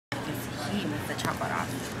he missed the chocolate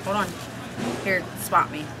off. Hold on. Here,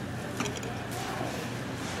 spot me.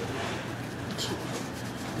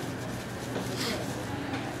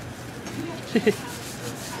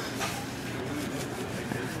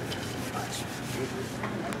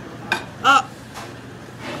 Oh.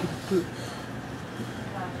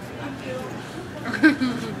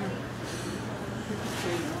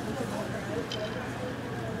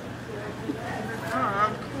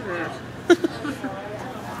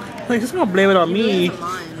 Like, he's gonna blame it on me.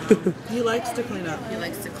 He likes to clean up. He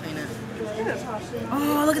likes to clean it.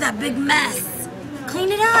 Oh, look at that big mess. Clean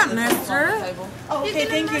it up, mister. Oh, okay,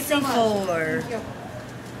 thank you so much. Floor.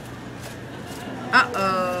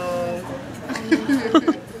 Uh-oh.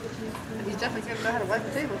 He's definitely gonna know how to wipe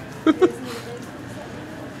the table.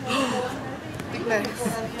 Big mess.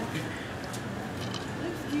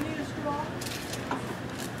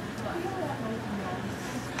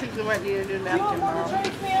 I think we might need a new napkin, Mom.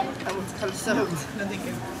 That one's kind of soaked. No, thank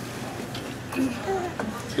you.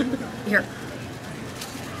 Here.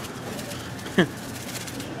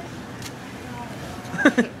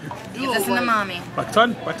 Give this in to mommy. Wax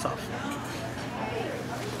on, wax off.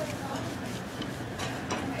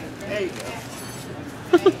 There you go.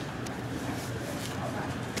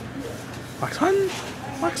 Wax on,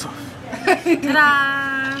 wax off.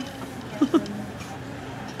 Ta-da!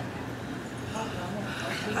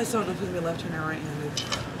 I still don't know if he's gonna be left-handed or right-handed.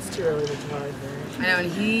 It's too early to tell, I think. I know,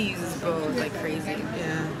 and he uses both like crazy.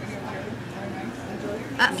 Yeah.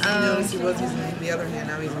 He Uh-oh. knows he was using the other hand,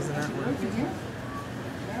 now he's using that one.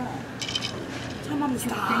 Tell Mom to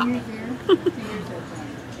stop.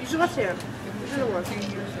 Use your left hand. Use your one.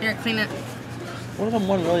 Here, clean it. What are the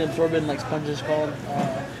one really absorbent like sponges called?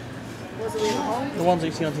 Was it in the home? The ones that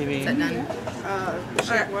you see on Is that TV.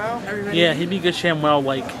 done? Well, Everybody? Yeah, he'd be a good ShamWow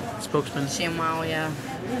like spokesman. ShamWow, yeah.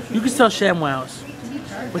 You can sell ShamWows.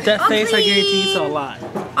 With that I'll face, I guarantee you clean. sell a lot.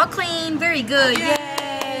 All clean, very good. Yay!